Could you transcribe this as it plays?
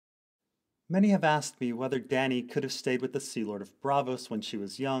Many have asked me whether Dany could have stayed with the Sealord of Braavos when she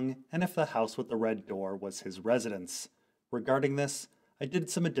was young, and if the house with the red door was his residence. Regarding this, I did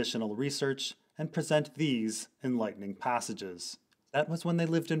some additional research and present these enlightening passages. That was when they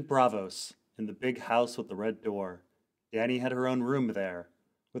lived in Braavos, in the big house with the red door. Dany had her own room there,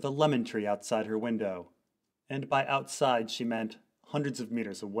 with a lemon tree outside her window. And by outside she meant hundreds of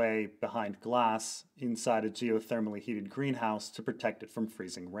meters away, behind glass, inside a geothermally heated greenhouse to protect it from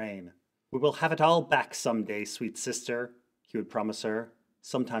freezing rain. "We will have it all back someday, sweet sister," he would promise her.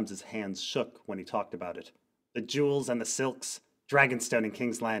 Sometimes his hands shook when he talked about it. "The jewels and the silks, Dragonstone and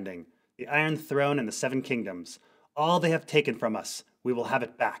King's Landing, the Iron Throne and the Seven Kingdoms, all they have taken from us, we will have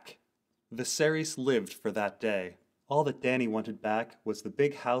it back." Viserys lived for that day. All that Dany wanted back was the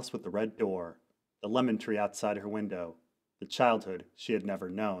big house with the red door, the lemon tree outside her window, the childhood she had never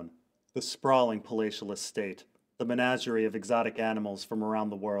known, the sprawling palatial estate, the menagerie of exotic animals from around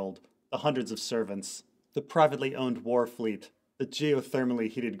the world, the hundreds of servants, the privately owned war fleet, the geothermally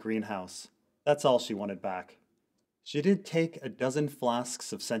heated greenhouse. That's all she wanted back. She did take a dozen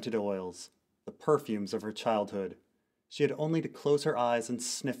flasks of scented oils, the perfumes of her childhood. She had only to close her eyes and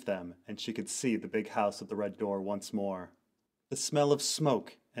sniff them, and she could see the big house with the red door once more. The smell of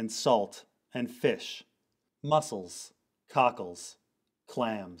smoke and salt and fish, mussels, cockles,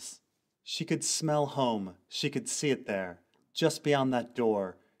 clams. She could smell home, she could see it there, just beyond that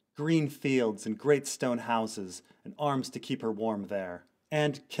door, green fields and great stone houses, and arms to keep her warm there.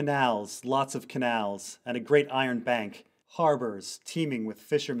 And canals, lots of canals, and a great iron bank, harbors teeming with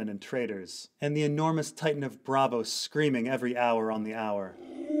fishermen and traders, and the enormous Titan of Braavos screaming every hour on the hour.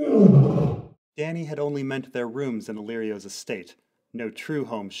 Dany had only meant their rooms in Illyrio's estate, no true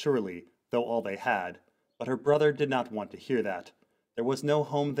home surely, though all they had, but her brother did not want to hear that. There was no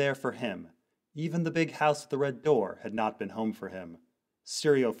home there for him. Even the big house with the red door had not been home for him.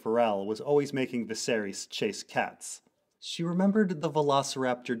 Syrio Forel was always making Viserys chase cats. She remembered the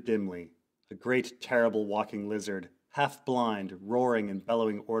Velociraptor dimly, a great terrible walking lizard, half-blind, roaring and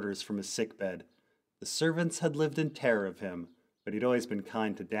bellowing orders from his sickbed. The servants had lived in terror of him, but he'd always been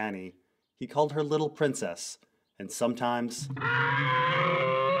kind to Dany. He called her little princess, and sometimes...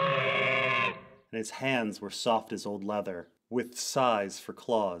 and his hands were soft as old leather, with sighs for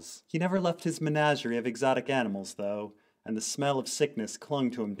claws. He never left his menagerie of exotic animals, though, and the smell of sickness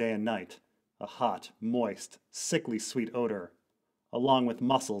clung to him day and night. A hot, moist, sickly sweet odor, along with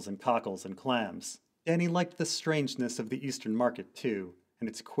mussels and cockles and clams. Dany liked the strangeness of the Eastern market, too, and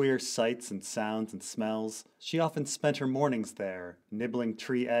its queer sights and sounds and smells. She often spent her mornings there, nibbling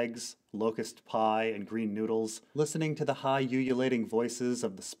tree eggs, locust pie, and green noodles, listening to the high ululating voices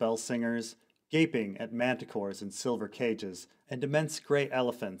of the spell singers, gaping at manticores in silver cages, and immense gray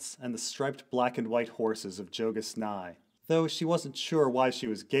elephants, and the striped black and white horses of Jogas Nye. Though she wasn't sure why she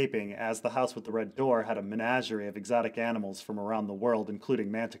was gaping, as the house with the red door had a menagerie of exotic animals from around the world,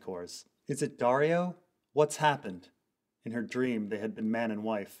 including manticores. Is it Daario? What's happened? In her dream, they had been man and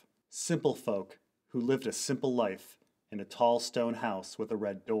wife, simple folk who lived a simple life in a tall stone house with a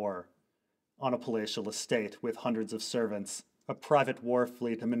red door, on a palatial estate with hundreds of servants, a private war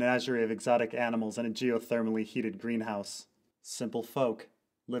fleet, a menagerie of exotic animals, and a geothermally heated greenhouse. Simple folk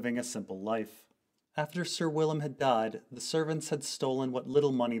living a simple life. After Sir Willem had died, the servants had stolen what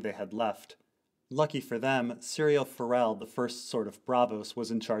little money they had left. Lucky for them, Syrio Forel, the first sword of Braavos, was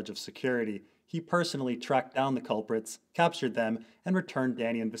in charge of security. He personally tracked down the culprits, captured them, and returned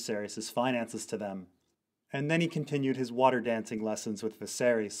Dany and Viserys' finances to them. And then he continued his water dancing lessons with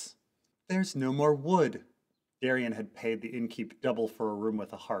Viserys. There's no more wood. Darian had paid the innkeep double for a room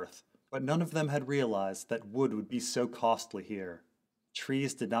with a hearth, but none of them had realized that wood would be so costly here.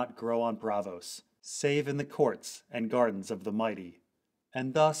 Trees did not grow on Braavos, save in the courts and gardens of the mighty.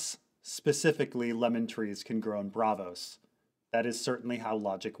 And thus, specifically, lemon trees can grow in Braavos. That is certainly how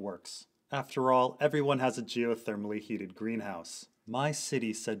logic works. After all, everyone has a geothermally heated greenhouse. "My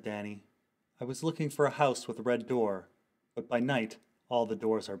city," said Dany. "I was looking for a house with a red door, but by night, all the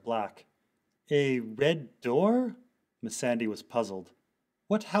doors are black." "A red door?" Missandei was puzzled.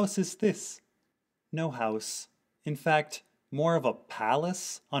 "What house is this?" "No house. In fact, more of a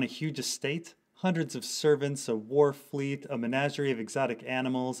palace on a huge estate. Hundreds of servants, a war fleet, a menagerie of exotic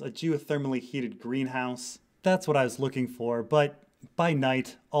animals, a geothermally heated greenhouse. That's what I was looking for, but by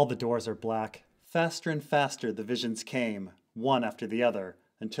night, all the doors are black." Faster and faster the visions came, one after the other,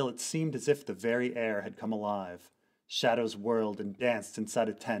 until it seemed as if the very air had come alive. Shadows whirled and danced inside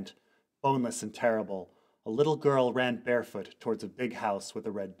a tent, boneless and terrible. A little girl ran barefoot towards a big house with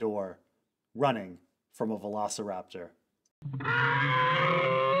a red door, running from a velociraptor.